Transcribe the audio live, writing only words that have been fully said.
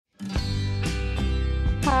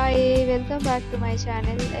Hi, welcome back to my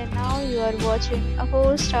channel, and now you are watching a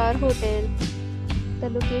 4-star hotel. The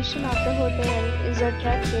location of the hotel is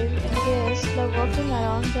attractive and guests love walking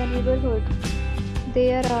around the neighborhood.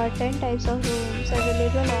 There are 10 types of rooms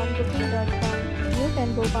available on booking.com. You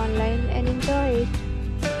can book online and enjoy it.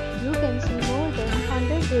 You can see more than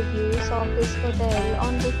 100 reviews of this hotel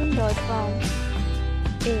on booking.com.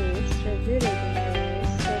 Its review rating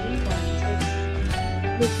is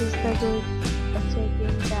 7.6, which is the good. The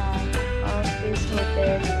check-in time of this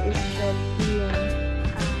hotel is 12 p.m.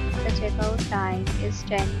 and the checkout time is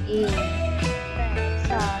 10 a.m. Pets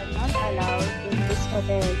are not allowed in this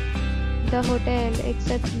hotel. The hotel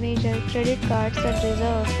accepts major credit cards and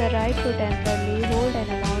reserves the right to temporarily hold an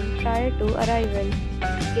amount prior to arrival.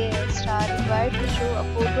 Guests are required to show a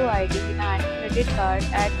photo ID and credit card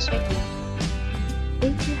at check-in.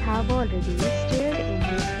 If you have already stayed in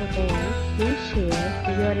this hotel, please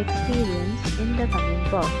share your experience in the comment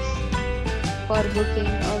box. For booking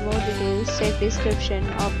or more details, check description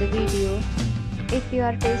of the video. If you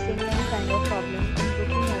are facing any kind of problem in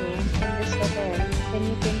booking a room in this hotel, then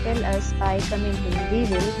you can tell us by commenting. We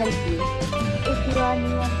will help you. If you are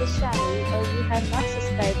new on this channel or you have not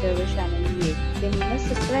subscribed our channel yet, then you must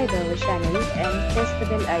subscribe our channel and press the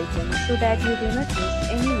bell icon so that you do not miss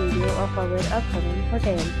any video of our upcoming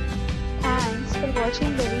hotel. Thanks for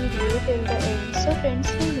watching the video till the end. So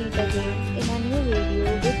friends, will meet again in a new video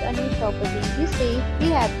with a new property. Be safe, be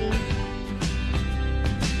happy.